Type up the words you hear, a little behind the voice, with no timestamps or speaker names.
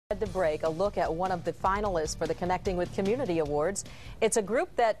the break, a look at one of the finalists for the Connecting with Community Awards. It's a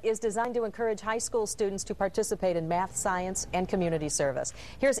group that is designed to encourage high school students to participate in math, science, and community service.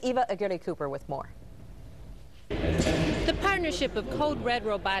 Here's Eva Aguirre-Cooper with more. The partnership of Code Red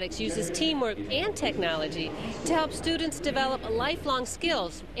Robotics uses teamwork and technology to help students develop lifelong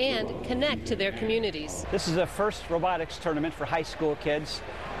skills and connect to their communities. This is the first robotics tournament for high school kids.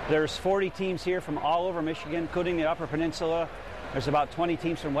 There's 40 teams here from all over Michigan, including the Upper Peninsula. There's about 20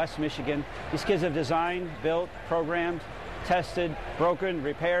 teams from West Michigan. These kids have designed, built, programmed, tested, broken,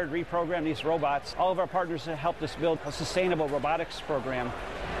 repaired, reprogrammed these robots. All of our partners have helped us build a sustainable robotics program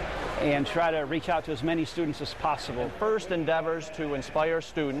and try to reach out to as many students as possible. First endeavors to inspire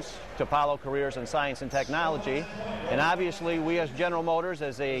students to follow careers in science and technology. And obviously we as General Motors,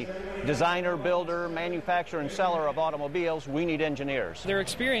 as a designer, builder, manufacturer and seller of automobiles, we need engineers. Their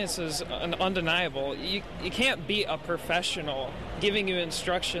experience is undeniable. You can't beat a professional giving you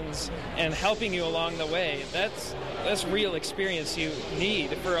instructions and helping you along the way. That's real experience you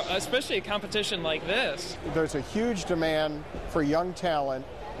need for especially a competition like this. There's a huge demand for young talent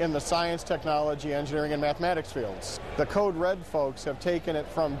in the science, technology, engineering, and mathematics fields. The Code Red folks have taken it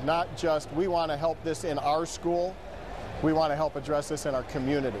from not just, we want to help this in our school, we want to help address this in our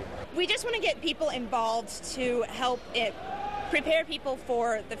community. We just want to get people involved to help it prepare people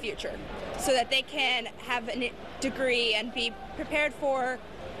for the future so that they can have a degree and be prepared for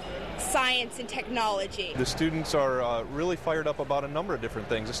science and technology. The students are really fired up about a number of different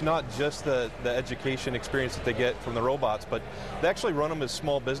things. It's not just the education experience that they get from the robots, but they actually run them as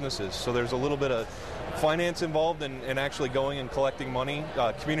small businesses. So there's a little bit of finance involved in actually going and collecting money,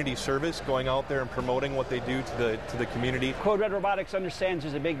 community service, going out there and promoting what they do to the community. Code Red Robotics understands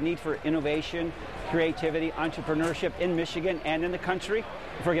there's a big need for innovation, creativity, entrepreneurship in Michigan and in the country.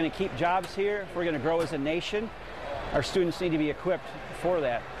 If we're going to keep jobs here, if we're going to grow as a nation, our students need to be equipped for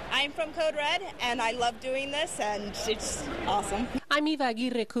that. I'm from Code Red, and I love doing this, and it's awesome. I'm Eva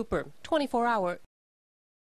Aguirre-Cooper, 24 Hour